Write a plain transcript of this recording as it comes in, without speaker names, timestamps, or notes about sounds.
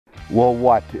Well,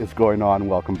 what is going on?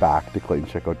 Welcome back to Clayton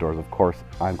Schick Outdoors. Of course,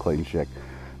 I'm Clayton Schick.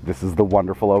 This is the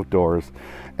wonderful outdoors,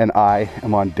 and I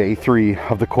am on day 3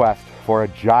 of the quest for a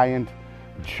giant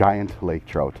lake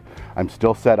trout. I'm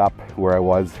still set up where I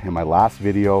was in my last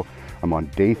video. I'm on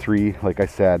day 3, like I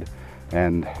said,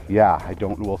 and yeah,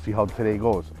 we'll see how today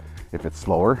goes. If it's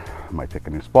slower, I might pick a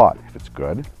new spot. If it's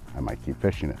good, I might keep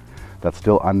fishing it. That's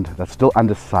still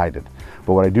undecided.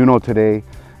 But what I do know today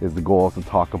is the goal is to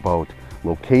talk about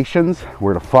locations,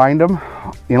 where to find them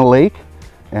in a lake,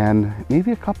 and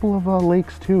maybe a couple of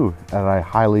lakes too that I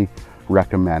highly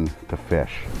recommend to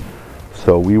fish.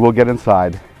 So we will get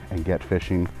inside and get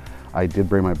fishing. I did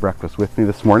bring my breakfast with me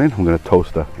this morning. I'm going to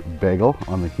toast a bagel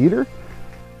on the heater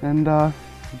and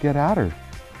get at her.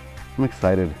 I'm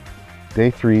excited. Day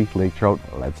 3, lake trout,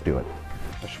 let's do it.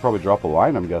 I should probably drop a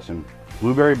line, I'm guessing.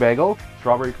 Blueberry bagel,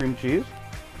 strawberry cream cheese,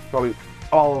 probably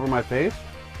all over my face.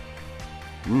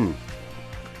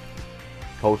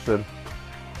 Toasted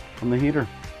from the heater.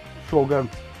 So good.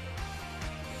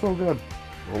 So good.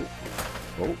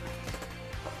 Oh.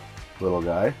 Little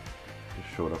guy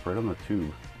just showed up right on the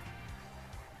tube.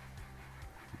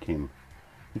 He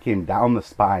came down the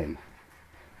spine,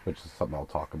 which is something I'll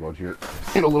talk about here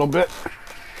in a little bit.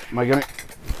 Am I gonna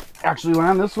actually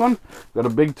land this one? Got a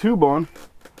big tube on,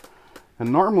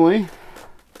 and normally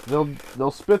they'll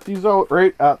spit these out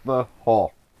right at the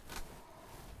haul.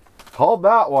 Called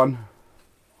that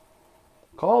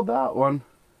one.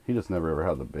 He just never ever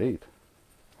had the bait,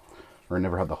 or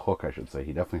never had the hook, I should say.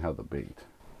 He definitely had the bait.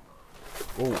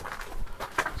 Oh,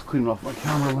 just cleaning off my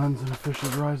camera lens, and a fish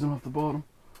is rising off the bottom.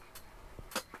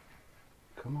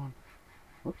 Come on,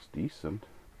 looks decent.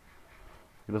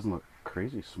 It doesn't look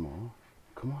crazy small.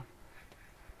 Come on.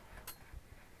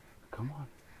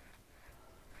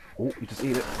 Oh, he just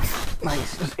ate it.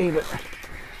 Nice, just ate it. I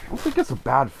don't think it's a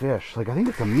bad fish. Like, I think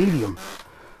it's a medium.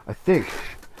 I think.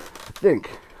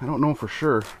 I don't know for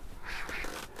sure.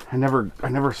 I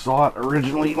never saw it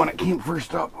originally when it came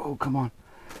first up. Oh, come on.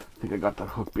 I think I got that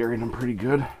hook buried in pretty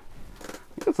good. I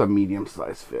think it's a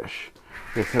medium-sized fish.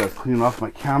 Like I said, I was cleaning off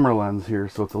my camera lens here,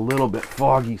 so it's a little bit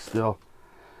foggy still.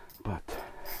 But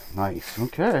nice.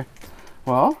 Okay.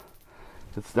 Well,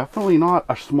 it's definitely not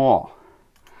a small.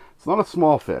 It's not a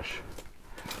small fish.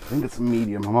 I think it's a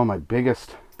medium. I'm on my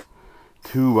biggest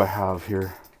tube I have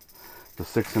here. The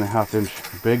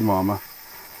 6.5-inch Big Mama.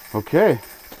 Okay.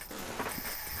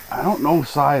 I don't know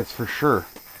size for sure.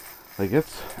 Like,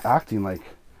 it's acting like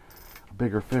a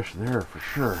bigger fish there for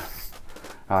sure.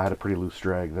 I had a pretty loose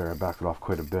drag there. I backed it off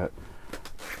quite a bit.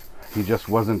 He just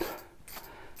wasn't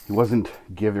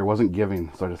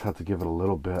giving, so I just had to give it a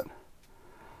little bit.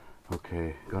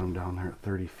 Okay, got him down there at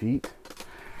 30 feet.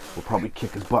 We'll probably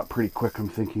kick his butt pretty quick, I'm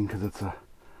thinking, because I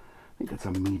think it's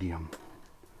a medium.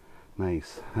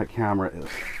 Nice. That camera is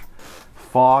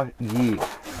foggy.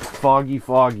 So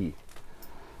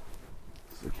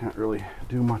I can't really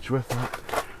do much with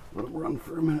it. Let him run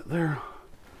for a minute there.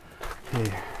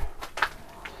 Okay.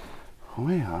 Oh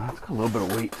yeah, it's got a little bit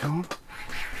of weight to him.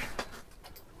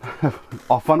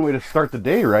 A fun way to start the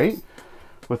day, right?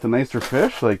 With a nicer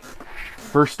fish. Like,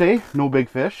 first day, no big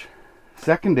fish.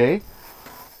 Second day,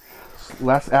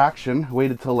 less action.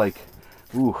 Waited till like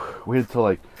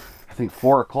I think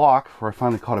 4 o'clock before I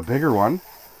finally caught a bigger one.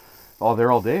 All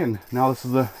there all day, and now this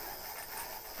is the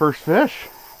first fish.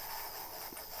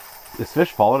 This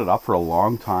fish followed it up for a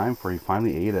long time before he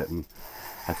finally ate it, and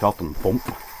I felt him bump.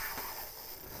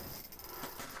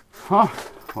 Huh.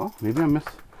 Well, maybe I'm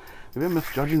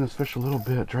misjudging this fish a little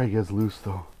bit. Drag is loose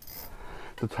though.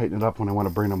 To tighten it up when I want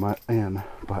to bring them in,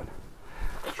 but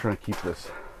I'm trying to keep this.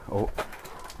 Oh,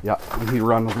 yeah. When he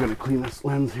runs, I'm gonna clean this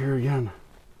lens here again.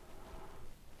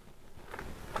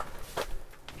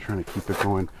 Trying to keep it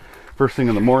going. First thing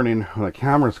in the morning when the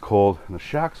camera's cold and the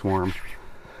shack's warm,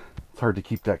 it's hard to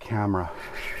keep that camera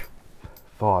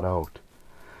thawed out.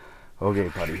 Okay,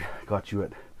 buddy, got you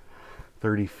at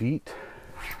 30 feet.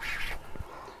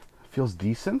 Feels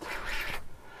decent.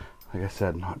 Like I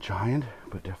said, not giant,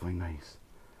 but definitely nice.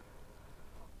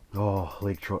 Oh,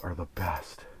 lake trout are the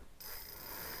best.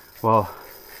 Well,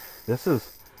 this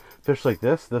is fish like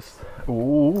this.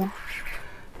 Ooh,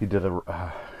 he did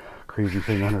a crazy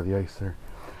thing under the ice there.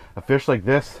 A fish like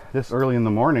this early in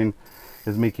the morning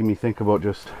is making me think about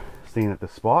just staying at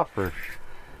this spot for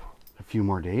a few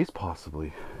more days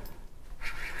possibly.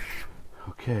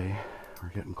 Okay, we're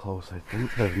getting close, I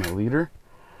think. There's my leader.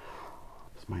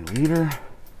 That's my leader.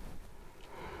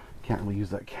 Can't really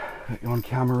use that on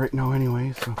camera right now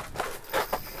anyway, so.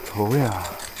 Oh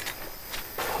yeah.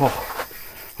 Oh,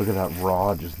 look at that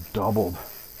rod just doubled.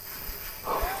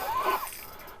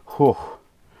 Oh,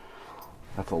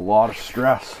 that's a lot of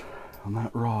stress. on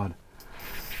that rod.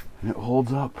 And it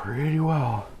holds up pretty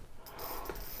well.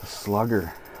 The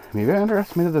slugger. Maybe I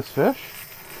underestimated this fish.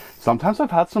 Sometimes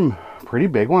I've had some pretty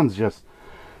big ones just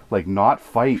like not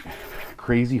fight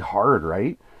crazy hard,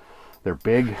 right? They're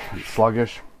big and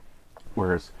sluggish.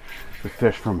 Whereas the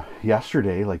fish from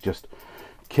yesterday like just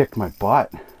kicked my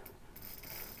butt.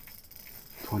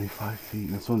 25 feet.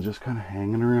 And this one's just kind of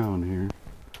hanging around here.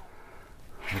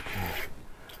 Okay.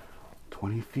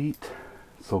 20 feet.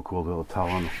 So cool to be able to tell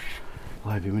on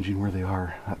live imaging where they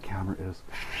are. That camera is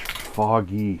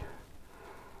foggy.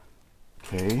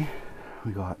 Okay.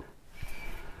 We got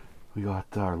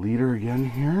our leader again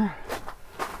here.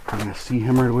 I'm gonna see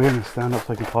him right away. I'm gonna stand up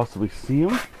so I can possibly see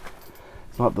him.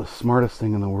 It's not the smartest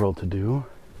thing in the world to do.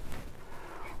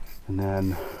 And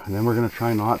then we're gonna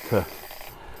try not to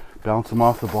bounce him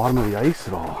off the bottom of the ice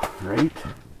at all, right?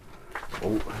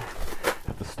 Oh,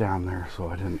 have to stand there so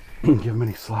I didn't give him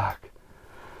any slack.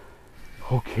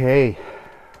 Okay.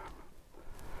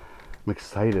 I'm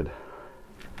excited.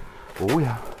 Oh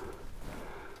yeah.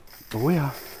 Oh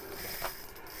yeah.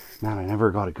 Man, I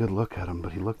never got a good look at him,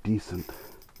 but he looked decent.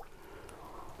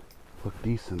 Looked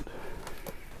decent.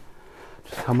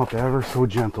 Just come up ever so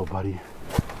gentle, buddy.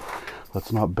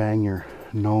 Let's not bang your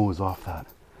nose off that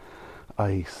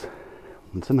ice.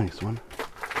 It's a nice one.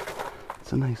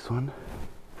 It's a nice one.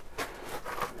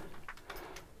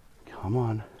 Come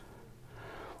on.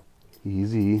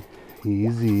 Easy,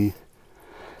 easy.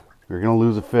 You're gonna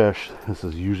lose a fish. This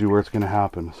is usually where it's gonna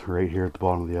happen. It's right here at the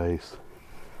bottom of the ice.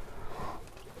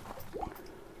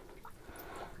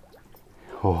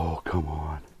 Oh, come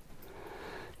on.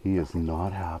 He is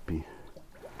not happy.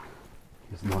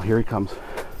 He's not. Here he comes.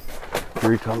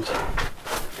 Here he comes.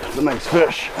 It's a nice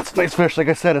fish. That's a nice fish. Like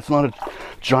I said, it's not a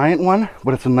giant one,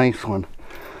 but it's a nice one.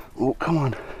 Oh, come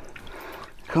on.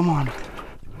 Come on.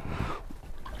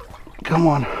 Come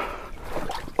on.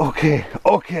 Okay,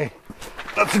 okay.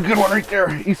 That's a good one right there.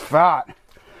 He's fat.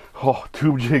 Oh,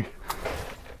 tube jig.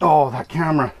 Oh, that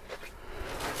camera.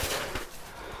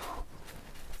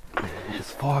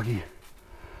 It's foggy.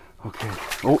 Okay.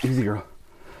 Oh, easy, girl.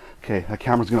 Okay, that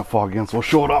camera's gonna fog again, so we'll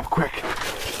show it off quick.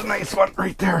 It's a nice one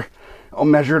right there. I'll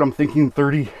measure it. I'm thinking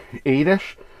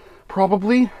 38-ish,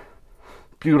 probably.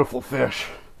 Beautiful fish.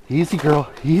 Easy, girl.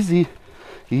 Easy.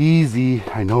 Easy.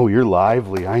 I know, you're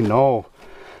lively. I know.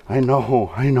 I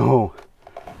know. I know.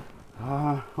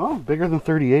 Oh, bigger than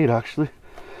 38, actually.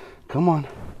 Come on.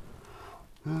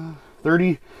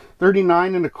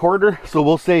 39 and a quarter. So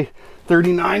we'll say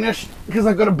 39-ish, because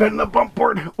I've got a bend in the bump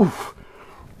board. Oof.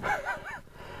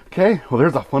 Okay, well,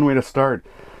 there's a fun way to start.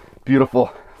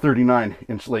 Beautiful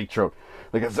 39-inch lake trout.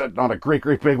 Like I said, not a great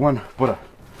big one, but a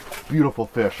beautiful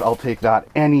fish. I'll take that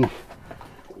any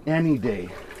day.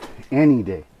 Any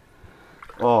day.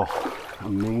 Oh,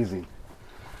 amazing.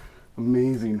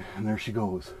 Amazing. And there she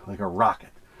goes, like a rocket.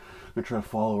 I'm gonna try to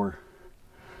follow her.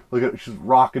 Look at her, she's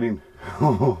rocketing.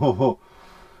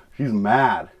 She's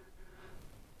mad.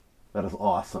 That is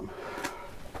awesome.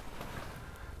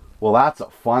 Well, that's a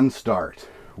fun start.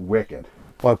 Wicked.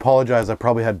 Well, I apologize. I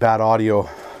probably had bad audio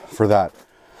for that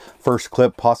first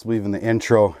clip, possibly even the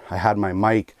intro. I had my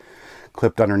mic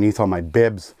clipped underneath on my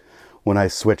bibs when I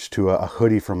switched to a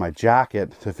hoodie from my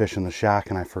jacket to fish in the shack,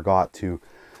 and I forgot to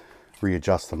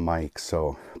readjust the mic.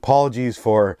 So apologies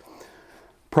for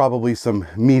probably some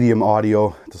medium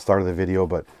audio at the start of the video,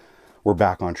 but we're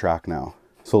back on track now.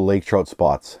 So lake trout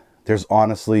spots. There's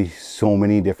honestly so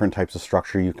many different types of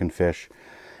structure you can fish.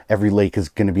 Every lake is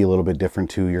going to be a little bit different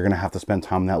too. You're going to have to spend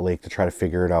time in that lake to try to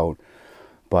figure it out.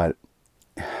 But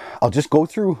I'll just go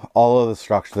through all of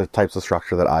the types of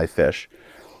structure that I fish.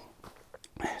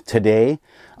 Today,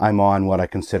 I'm on what I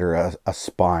consider a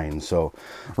spine. So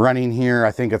running here, I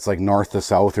think it's like north to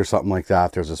south or something like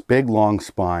that. There's this big long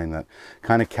spine that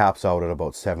kind of caps out at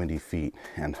about 70 feet.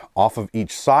 And off of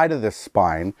each side of this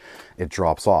spine, it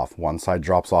drops off. One side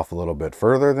drops off a little bit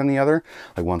further than the other.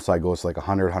 Like one side goes like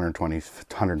 120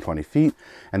 feet,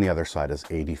 and the other side is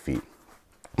 80 feet.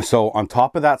 So on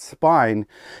top of that spine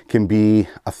can be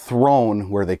a throne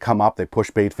where they come up, they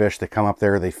push bait fish, they come up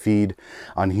there, they feed.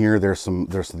 On here, there's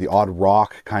the odd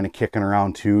rock kind of kicking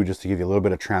around too, just to give you a little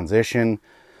bit of transition.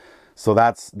 So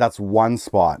that's one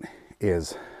spot,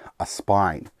 is a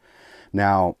spine.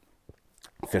 Now,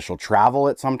 fish will travel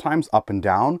it sometimes up and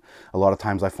down. A lot of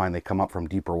times I find they come up from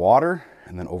deeper water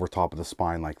and then over top of the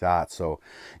spine like that. So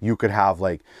you could have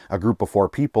like a group of 4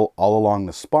 people all along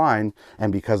the spine,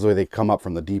 and because the way they come up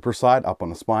from the deeper side up on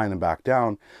the spine and back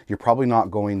down, you're probably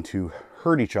not going to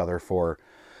hurt each other for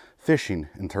fishing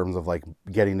in terms of like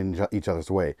getting in each other's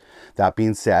way. That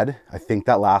being said, I think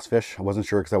that last fish, I wasn't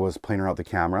sure because I was playing around with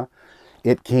the camera,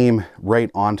 it came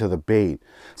right onto the bait.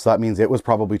 So that means it was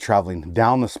probably traveling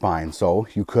down the spine. So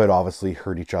you could obviously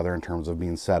hurt each other in terms of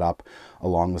being set up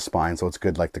along the spine. So it's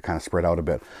good like to kind of spread out a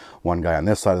bit. One guy on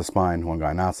this side of the spine, one guy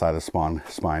on that side of the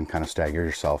spine, kind of stagger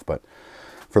yourself. But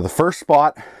for the first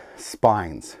spot,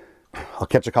 spines. I'll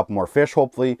catch a couple more fish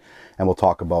hopefully, and we'll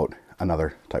talk about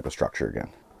another type of structure again.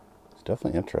 I was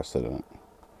definitely interested in it.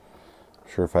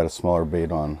 I'm sure if I had a smaller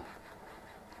bait on,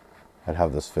 I'd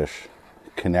have this fish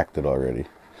connected already.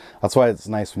 That's why it's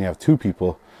nice when you have two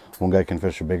people. One guy can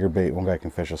fish a bigger bait, one guy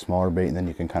can fish a smaller bait, and then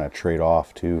you can kind of trade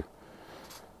off too.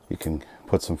 You can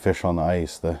put some fish on the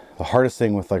ice. The hardest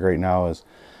thing with like right now is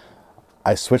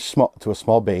I switch to a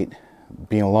small bait,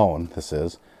 being alone this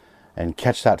is, and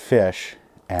catch that fish,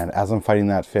 and as I'm fighting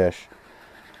that fish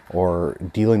or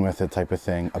dealing with it type of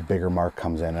thing, a bigger mark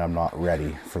comes in and I'm not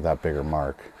ready for that bigger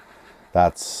mark.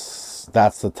 That's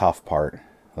the tough part.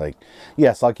 Like,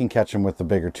 yes, I can catch them with the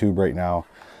bigger tube right now,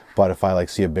 but if I like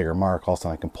see a bigger mark, all of a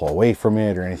sudden I can pull away from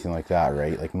it or anything like that,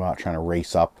 right? Like, I'm not trying to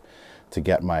race up to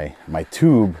get my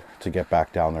tube to get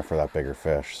back down there for that bigger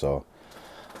fish. So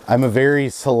I'm a very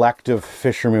selective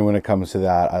fisherman when it comes to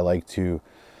that. I like to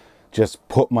just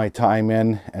put my time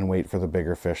in and wait for the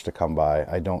bigger fish to come by.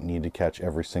 I don't need to catch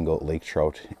every single lake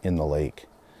trout in the lake.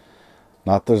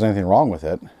 Not that there's anything wrong with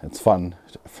it. It's fun.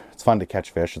 It's fun to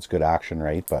catch fish. It's good action,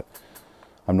 right? But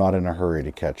I'm not in a hurry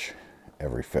to catch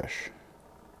every fish.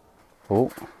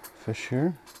 Oh, fish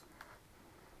here.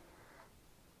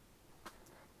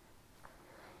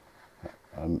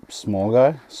 Small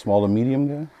guy, small to medium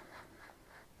guy.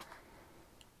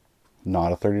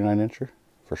 Not a 39 incher,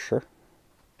 for sure.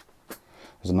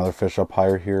 There's another fish up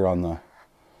higher here on the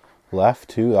left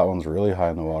too. That one's really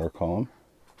high in the water column.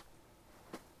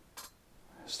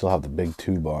 Still have the big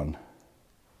tube on.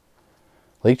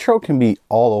 Lake trout can be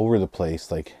all over the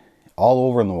place, like all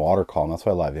over in the water column. That's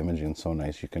why live imaging is so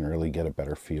nice. You can really get a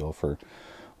better feel for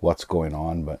what's going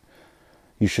on, but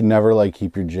you should never like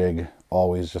keep your jig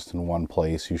always just in one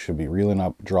place. You should be reeling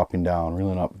up, dropping down,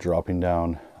 reeling up, dropping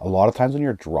down. A lot of times when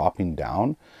you're dropping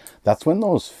down, that's when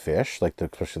those fish,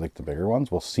 especially like the bigger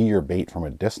ones, will see your bait from a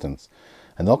distance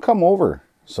and they'll come over.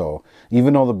 So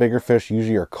even though the bigger fish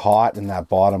usually are caught in that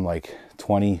bottom like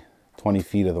 20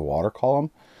 feet of the water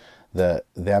column,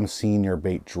 them seeing your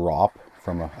bait drop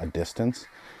from a distance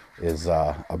is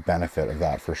a benefit of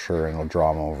that for sure, and it'll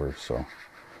draw them over. So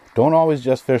don't always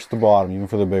just fish the bottom, even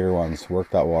for the bigger ones. Work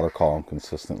that water column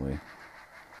consistently.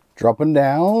 Dropping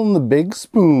down the big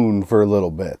spoon for a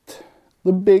little bit.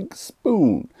 The big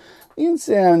spoon. The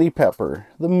Insanity Pepper.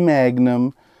 The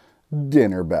Magnum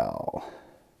Dinner Bell.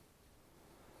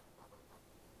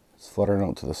 It's fluttering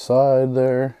out to the side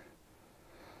there.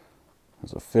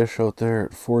 There's a fish out there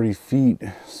at 40 feet.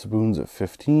 Spoon's at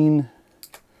 15.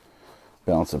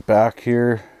 Bounce it back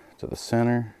here to the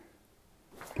center.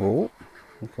 Oh,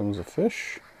 here comes a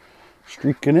fish.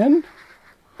 Streaking in.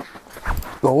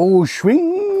 Oh,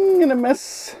 swing and a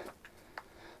miss.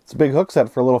 It's a big hook set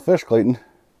for a little fish, Clayton.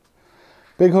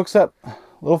 Big hook set,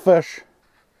 little fish.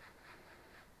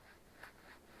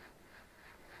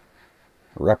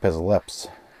 Rep his lips.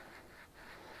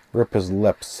 Rip his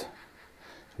lips.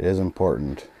 It is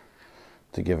important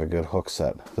to give a good hook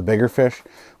set. The bigger fish,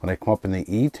 when they come up and they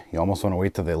eat, you almost want to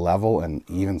wait till they level and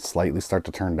even slightly start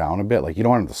to turn down a bit. Like, you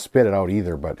don't want them to spit it out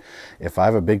either, but if I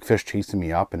have a big fish chasing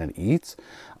me up and it eats,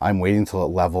 I'm waiting till it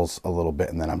levels a little bit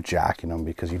and then I'm jacking them,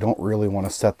 because you don't really want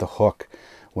to set the hook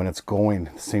when it's going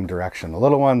the same direction. The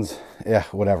little ones, yeah,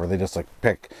 whatever. They just like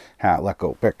pick, let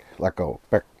go, pick, let go,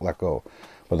 pick, let go.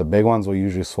 But the big ones will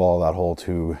usually swallow that whole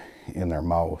tube in their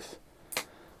mouth.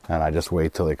 And I just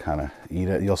wait till they kind of eat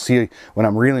it. You'll see when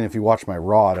I'm reeling, if you watch my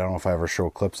rod, I don't know if I ever show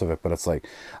clips of it, but it's like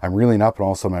I'm reeling up and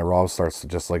all of a sudden my rod starts to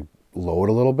just like load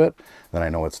a little bit. Then I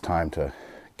know it's time to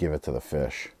give it to the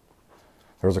fish.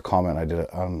 There was a comment I did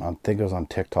it on, I think it was on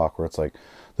TikTok, where it's like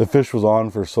the fish was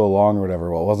on for so long or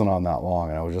whatever. Well, it wasn't on that long,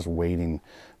 and I was just waiting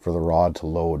for the rod to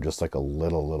load just like a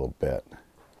little bit.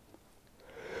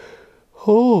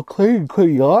 Oh, Clayton,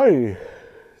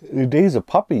 the day's a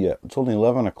puppy yet. It's only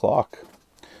 11 o'clock.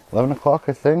 11 o'clock,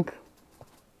 I think.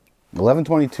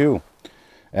 11:22.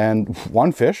 And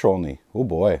one fish only. Oh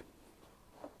boy.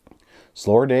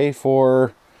 Slower day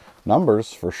for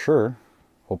numbers for sure.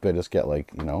 Hope I just get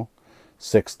like,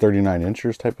 6 39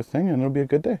 inchers type of thing, and it'll be a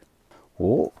good day.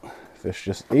 Oh, fish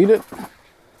just ate it.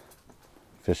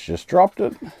 Fish just dropped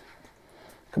it.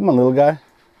 Come on, little guy.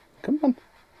 Come on.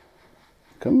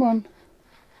 Come on.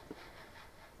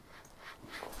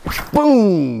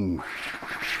 Boom!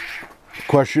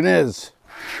 Question is,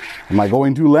 am I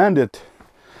going to land it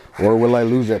or will I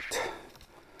lose it?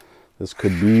 This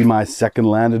could be my second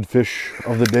landed fish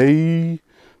of the day,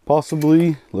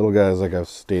 possibly. Little guys, like I've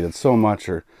stated so much,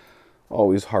 are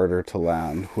always harder to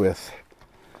land with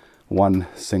one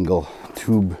single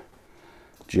tube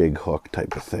jig hook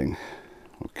type of thing.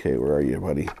 Okay, where are you,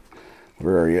 buddy?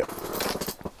 Where are you?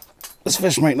 This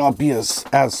fish might not be as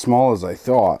small as I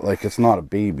thought. Like, it's not a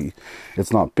baby.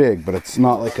 It's not big, but it's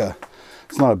not like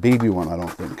it's not a baby one, I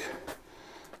don't think.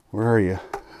 Where are you?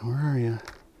 Where are you?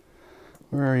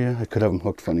 Where are you? I could have him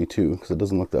hooked funny too, because it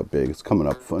doesn't look that big. It's coming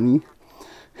up funny.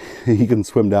 He can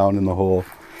swim down in the hole.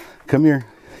 Come here.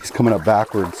 He's coming up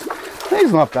backwards.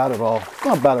 He's not bad at all.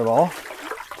 Not bad at all.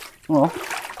 Well,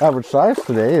 average size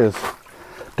today is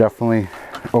definitely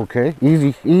okay.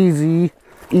 Easy, easy,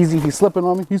 easy. He's slipping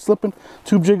on me. He's slipping.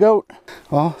 Tube jig out.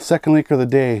 Well, second lake of the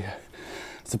day.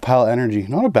 It's a pile of energy.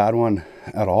 Not a bad one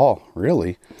at all,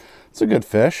 really. It's a good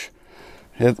fish.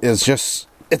 It's just,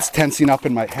 it's tensing up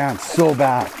in my hand so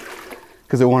bad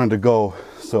because it wanted to go.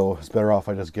 So it's better off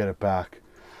I just get it back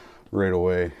right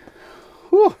away.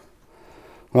 Whew.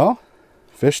 Well,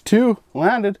 fish 2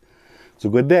 landed. It's a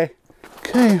good day.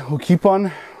 Okay, we'll keep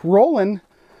on rolling.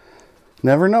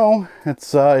 Never know. It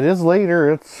is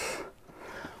later. It's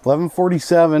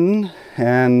 11:47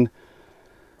 and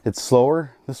it's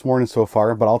slower this morning so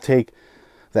far, but I'll take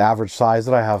the average size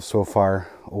that I have so far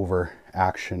over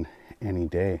action any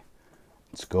day.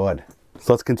 It's good.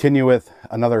 So let's continue with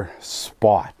another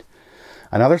spot.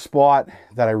 Another spot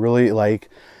that I really like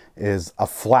is a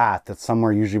flat that's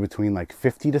somewhere usually between like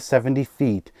 50 to 70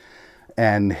 feet.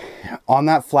 And on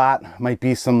that flat might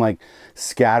be some like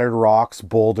scattered rocks,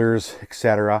 boulders,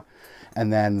 etc.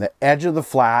 And then the edge of the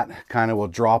flat kind of will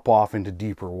drop off into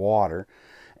deeper water.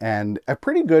 And a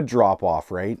pretty good drop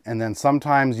off, right? And then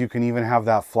sometimes you can even have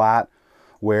that flat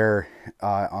where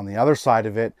on the other side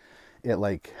of it, it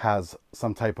like has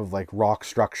some type of like rock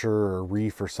structure or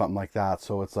reef or something like that.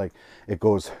 So it's like it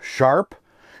goes sharp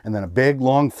and then a big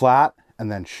long flat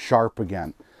and then sharp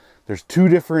again. There's 2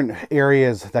 different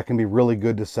areas that can be really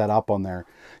good to set up on there.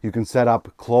 You can set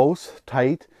up close,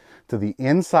 tight to the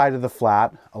inside of the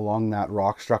flat along that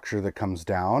rock structure that comes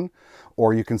down,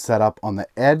 or you can set up on the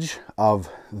edge of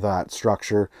that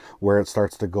structure where it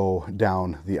starts to go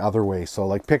down the other way. So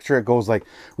like picture it goes like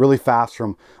really fast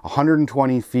from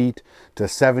 120 feet to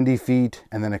 70 feet,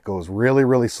 and then it goes really,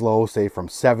 really slow, say from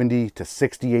 70 to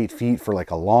 68 feet for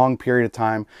like a long period of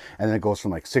time, and then it goes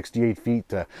from like 68 feet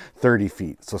to 30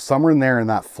 feet. So somewhere in there in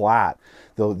that flat,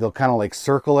 they'll kind of like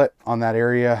circle it on that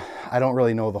area. I don't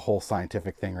really know the whole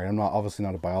scientific thing, right? I'm obviously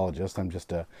not a biologist. I'm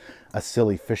just a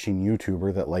silly fishing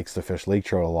YouTuber that likes to fish lake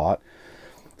trout a lot.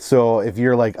 So if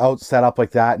you're like out set up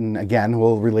like that, and again,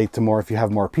 we'll relate to more if you have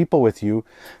more people with you,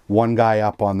 one guy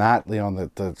up on that, you know,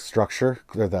 the structure,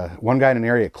 or the one guy in an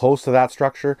area close to that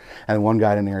structure, and one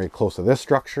guy in an area close to this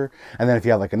structure. And then if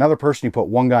you have like another person, you put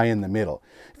one guy in the middle.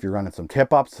 If you're running some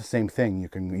tip ups, the same thing.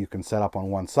 You can set up on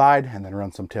one side and then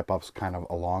run some tip ups kind of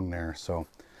along there. So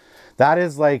that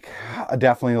is like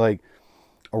definitely like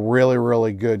a really,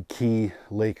 really good key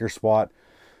laker spot.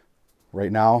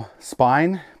 Right now,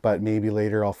 spine, but maybe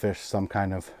later I'll fish some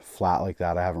kind of flat like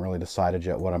that. I haven't really decided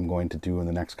yet what I'm going to do in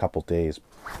the next couple days.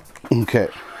 Okay,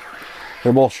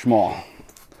 they're both small.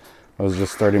 I was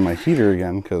just starting my heater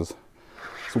again because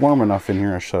it's warm enough in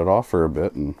here. I shut it off for a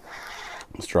bit and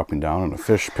it's dropping down, and a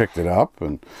fish picked it up,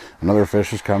 and another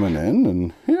fish is coming in,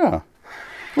 and yeah,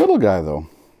 little guy though.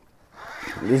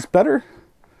 It's better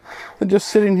than just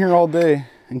sitting here all day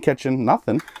and catching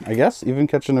nothing, I guess, even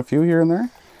catching a few here and there.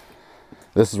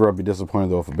 This is where I'd be disappointed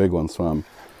though if a big one swam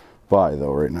by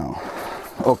though right now.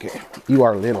 Okay, you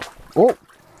are little. Oh,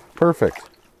 perfect.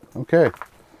 Okay.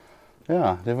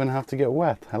 Yeah, didn't even have to get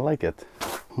wet. I like it.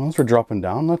 Once we're dropping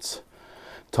down, let's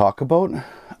talk about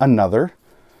another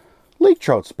lake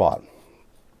trout spot.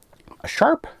 A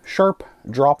sharp, sharp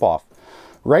drop off.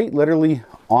 Right literally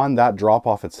on that drop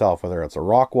off itself, whether it's a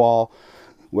rock wall,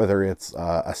 whether it's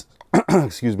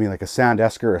excuse me, like a sand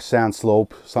esker, a sand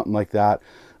slope, something like that.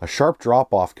 A sharp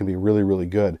drop off can be really, really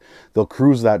good. They'll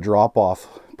cruise that drop off,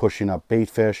 pushing up bait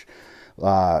fish,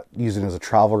 using it as a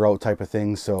travel route type of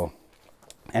thing. So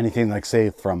anything like say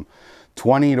from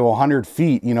 20 to 100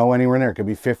 feet, you know, anywhere in there. It could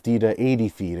be 50 to 80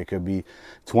 feet. It could be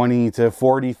 20 to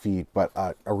 40 feet, but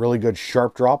a really good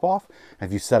sharp drop off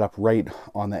if you set up right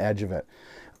on the edge of it.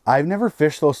 I've never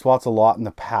fished those spots a lot in the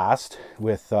past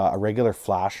with a regular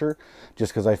flasher,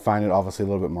 just because I find it obviously a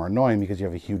little bit more annoying because you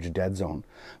have a huge dead zone.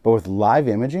 But with live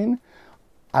imaging,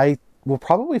 I will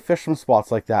probably fish some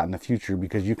spots like that in the future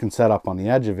because you can set up on the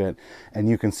edge of it and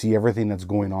you can see everything that's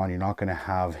going on. You're not going to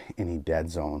have any dead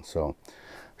zone. So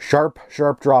sharp,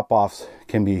 sharp drop-offs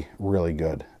can be really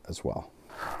good as well.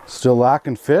 Still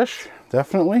lacking fish,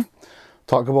 definitely.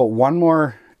 Talk about one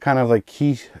more kind of like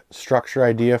key structure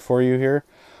idea for you here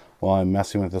while I'm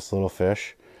messing with this little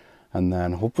fish, and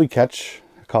then hopefully catch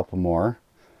a couple more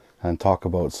and talk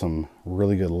about some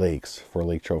really good lakes for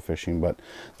lake trout fishing. But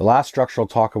the last structure I'll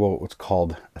talk about what's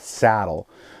called a saddle,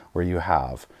 where you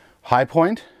have high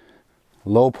point,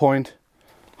 low point,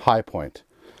 high point.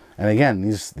 And again,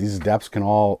 these depths can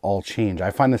all change.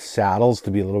 I find the saddles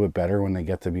to be a little bit better when they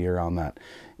get to be around that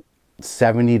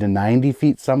 70 to 90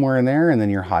 feet, somewhere in there, and then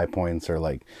your high points are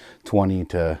like 20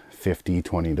 to 50,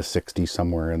 20 to 60,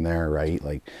 somewhere in there, right?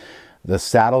 Like the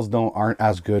saddles aren't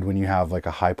as good when you have like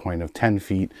a high point of 10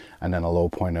 feet and then a low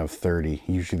point of 30.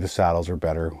 Usually the saddles are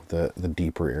better, the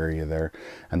deeper area there,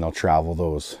 and they'll travel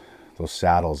those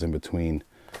saddles in between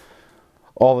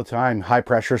all the time. High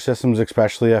pressure systems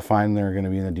especially, I find they're going to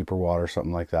be in the deeper water,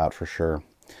 something like that for sure.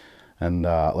 And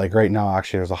like right now,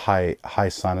 actually, there's a high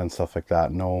sun and stuff like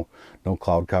that. No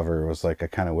cloud cover. It was like I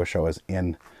kind of wish I was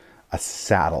in a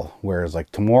saddle. Whereas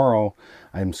like tomorrow,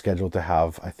 I'm scheduled to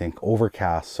have, I think,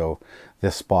 overcast. So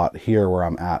this spot here where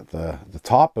I'm at, the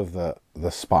top of the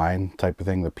spine type of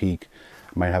thing, the peak,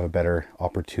 might have a better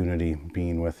opportunity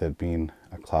being with it being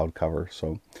a cloud cover.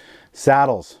 So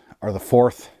saddles are the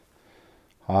fourth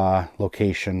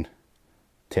location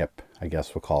tip, I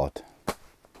guess we'll call it.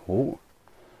 Oh.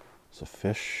 It's a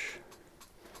fish.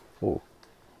 Oh,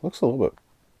 looks a little bit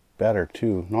better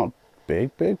too. Not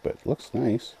big, but looks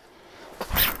nice.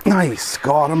 Nice,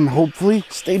 got him, hopefully.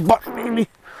 Stayed buck, maybe.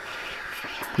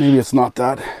 Maybe it's not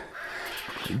that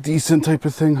decent type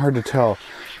of thing, hard to tell.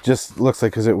 Just looks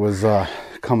like because it was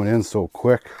coming in so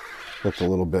quick. Looked a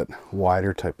little bit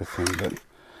wider type of thing, but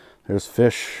there's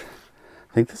fish.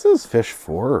 I think this is fish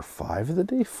 4 or 5 of the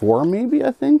day. 4 maybe,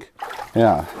 I think.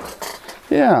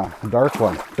 Yeah, dark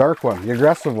one, the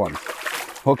aggressive one.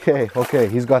 Okay,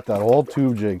 he's got that old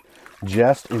tube jig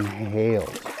just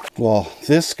inhaled. Well,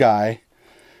 this guy,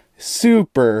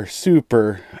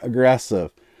 super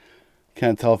aggressive.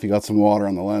 Can't tell if he got some water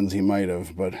on the lens, he might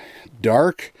have, but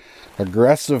dark,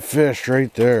 aggressive fish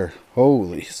right there.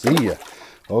 Holy, see ya.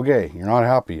 Okay, you're not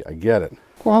happy, I get it.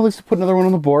 Well, at least I put another one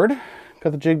on the board. Got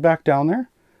the jig back down there.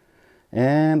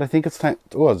 And I think it's time,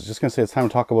 I was just gonna say it's time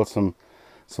to talk about some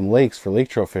lakes for lake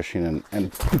trout fishing,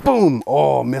 and boom,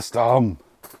 oh, missed him,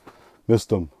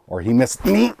 or he missed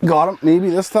me. Got him maybe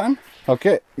this time.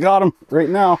 Okay, got him right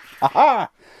now. Aha!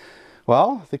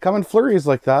 Well, they come in flurries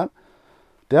like that.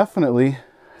 Definitely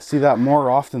see that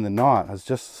more often than not. I was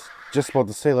just about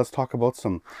to say, let's talk about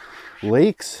some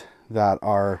lakes that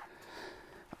are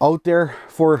out there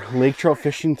for lake trout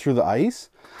fishing through the ice.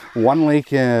 One lake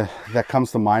that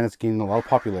comes to mind that's gaining a lot of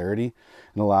popularity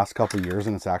in the last couple of years,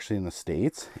 and it's actually in the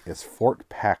States, is Fort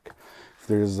Peck.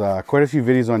 There's quite a few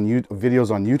videos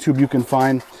on YouTube you can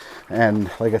find,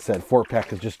 and like I said, Fort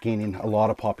Peck is just gaining a lot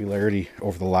of popularity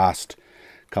over the last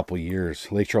couple of years.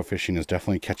 Lake trout fishing is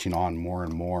definitely catching on more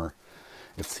and more,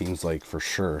 it seems like, for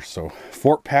sure. So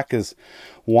Fort Peck is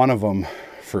one of them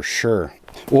for sure.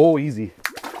 Oh, easy.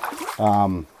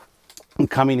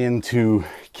 Coming into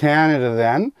Canada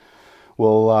then,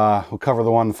 we'll cover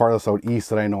the one farthest out east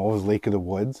that I know is Lake of the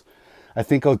Woods. I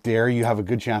think out there you have a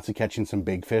good chance of catching some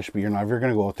big fish, but you're never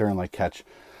going to go out there and like catch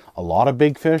a lot of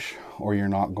big fish, or you're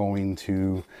not going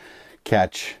to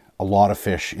catch a lot of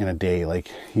fish in a day.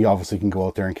 Like, you obviously can go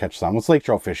out there and catch some. It's lake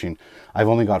trout fishing. I've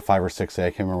only got 5 or 6, I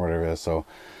can't remember what it is. So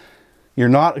you're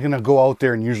not going to go out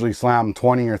there and usually slam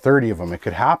 20 or 30 of them. It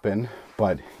could happen,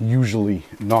 but usually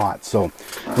not. So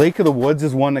Lake of the Woods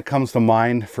is one that comes to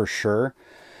mind for sure.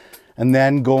 And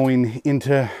then going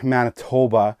into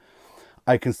Manitoba,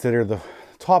 I consider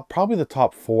probably the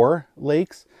top 4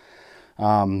 lakes.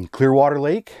 Clearwater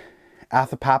Lake,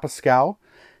 Athapapaskow,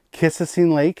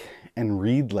 Kississing Lake, and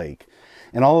Reed Lake.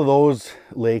 And all of those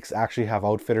lakes actually have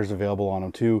outfitters available on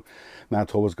them too.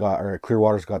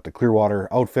 Clearwater's got the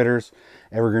Clearwater Outfitters,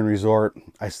 Evergreen Resort.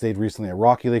 I stayed recently at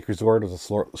Rocky Lake Resort. It was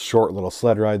a short little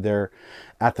sled ride there.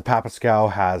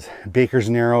 Athapapaskow has Baker's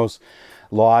Narrows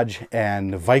Lodge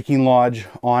and Viking Lodge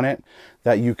on it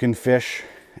that you can fish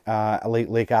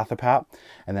Lake Athapap.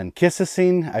 And then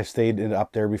Kississing, I've stayed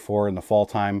up there before in the fall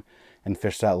time and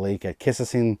fished that lake at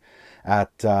Kississing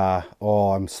at,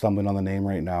 oh, I'm stumbling on the name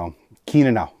right now.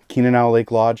 Keenanow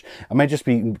Lake Lodge. It might just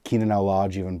be Keenanow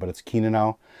Lodge even, but it's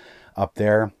Keenanow up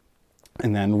there.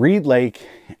 And then Reed Lake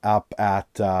up at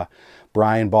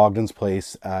Brian Bogdan's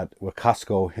place at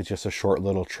Wekusko. It's just a short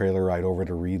little trailer ride over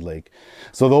to Reed Lake.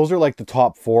 So those are like the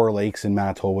top 4 lakes in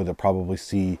Manitoba that probably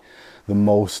see the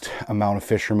most amount of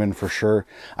fishermen for sure.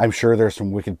 I'm sure there's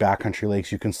some wicked backcountry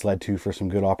lakes you can sled to for some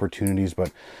good opportunities,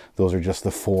 but those are just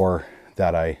the 4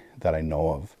 that I know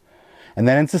of. And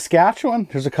then in Saskatchewan,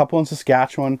 there's a couple in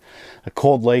Saskatchewan. A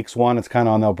Cold Lakes one, it's kind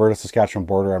of on the Alberta-Saskatchewan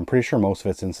border. I'm pretty sure most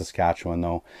of it's in Saskatchewan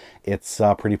though. It's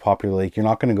a pretty popular lake. You're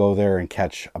not going to go there and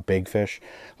catch a big fish.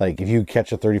 Like if you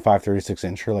catch a 35, 36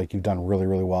 incher, like you've done really,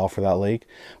 really well for that lake.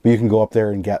 But you can go up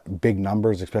there and get big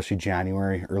numbers, especially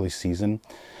January, early season.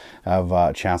 Have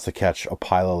a chance to catch a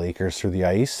pile of Lakers through the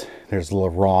ice. There's La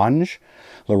Ronge.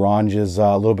 La Ronge is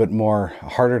a little bit more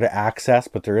harder to access,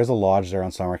 but there is a lodge there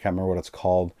on summer. I can't remember what it's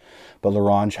called. But La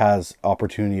Ronge has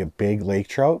opportunity of big lake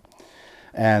trout.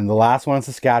 And the last one in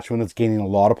Saskatchewan that's gaining a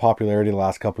lot of popularity the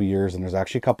last couple of years. And there's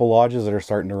actually a couple lodges that are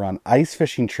starting to run ice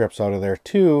fishing trips out of there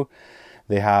too.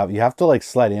 You have to like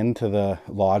sled into the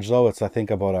lodge though. It's I think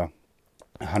about a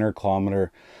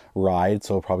 100-kilometer ride,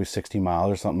 so probably 60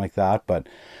 miles or something like that. But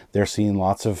they're seeing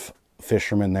lots of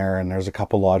fishermen there, and there's a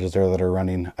couple lodges there that are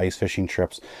running ice fishing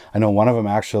trips. I know one of them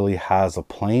actually has a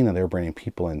plane that they're bringing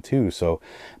people in too, so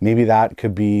maybe that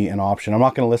could be an option. I'm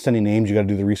not going to list any names, you got to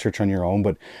do the research on your own,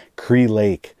 but Cree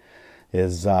Lake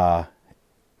is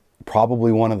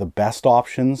probably one of the best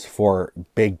options for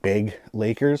big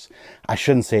Lakers. I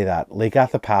shouldn't say that. Lake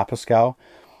Athapapaskow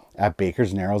at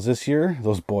Baker's Narrows this year,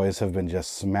 those boys have been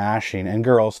just smashing, and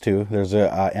girls too. There's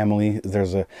a Emily,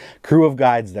 there's a crew of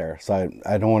guides there, so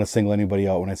I don't want to single anybody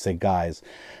out when I say guys.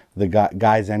 The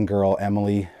guys and girl,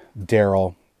 Emily,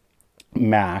 Daryl,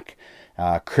 Mac,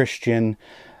 Christian,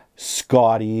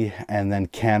 Scotty, and then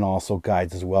Ken also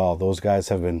guides as well. Those guys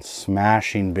have been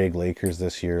smashing big Lakers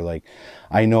this year. Like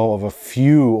I know of a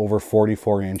few over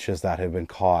 44 inches that have been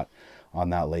caught on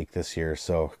that lake this year.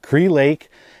 So Cree Lake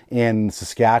in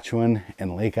Saskatchewan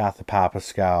and Lake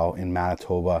Athapapaskow in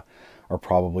Manitoba are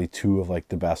probably two of like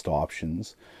the best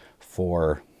options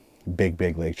for big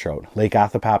lake trout. Lake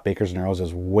Athapap, Baker's Narrows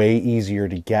is way easier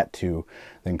to get to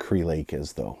than Cree Lake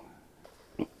is though.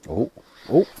 Oh,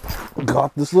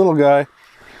 got this little guy.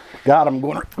 Got him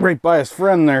going right by his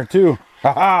friend there too.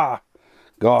 Ha ha!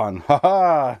 Gone. Ha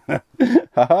ha!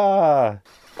 Ha ha!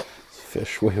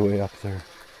 Fish way up there.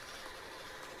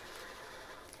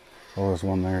 Oh, there's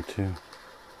one there too.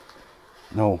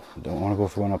 No, don't want to go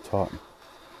for one up top.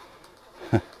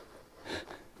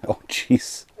 Oh,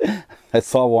 jeez. I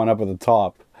saw one up at the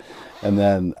top. And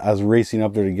then I was racing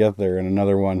up there to get there, and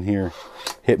another one here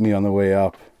hit me on the way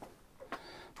up.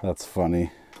 That's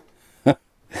funny.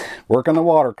 Work on the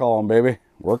water column, baby.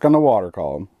 Work on the water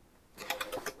column.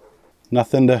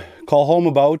 Nothing to call home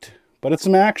about, but it's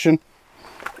some action.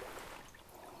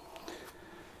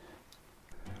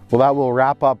 Well, that will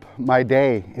wrap up my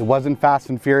day. It wasn't fast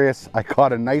and furious. I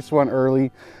caught a nice one early,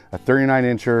 a 39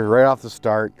 incher right off the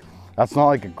start. That's not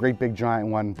like a great big giant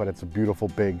one, but it's a beautiful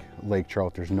big lake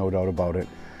trout. There's no doubt about it.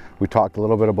 We talked a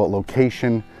little bit about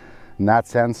location in that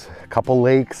sense. A couple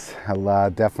lakes. I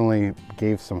definitely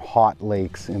gave some hot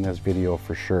lakes in this video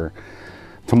for sure.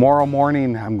 Tomorrow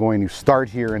morning, I'm going to start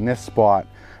here in this spot,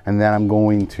 and then I'm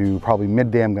going to probably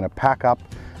midday, I'm going to pack up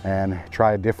and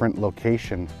try a different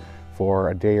location for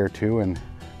a day or two and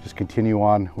just continue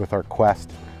on with our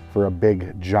quest for a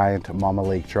big giant mama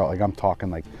lake trout. Like I'm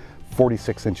talking like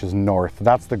 46 inches north.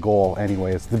 That's the goal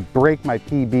anyway, is to break my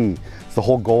PB. It's the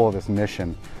whole goal of this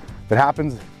mission. If it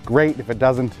happens, great. If it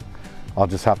doesn't, I'll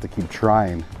just have to keep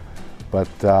trying.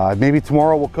 But maybe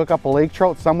tomorrow we'll cook up a lake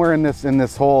trout. Somewhere in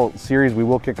this whole series we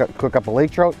will cook up a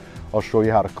lake trout. I'll show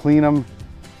you how to clean them.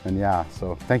 And yeah,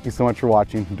 so thank you so much for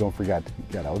watching. Don't forget to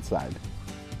get outside.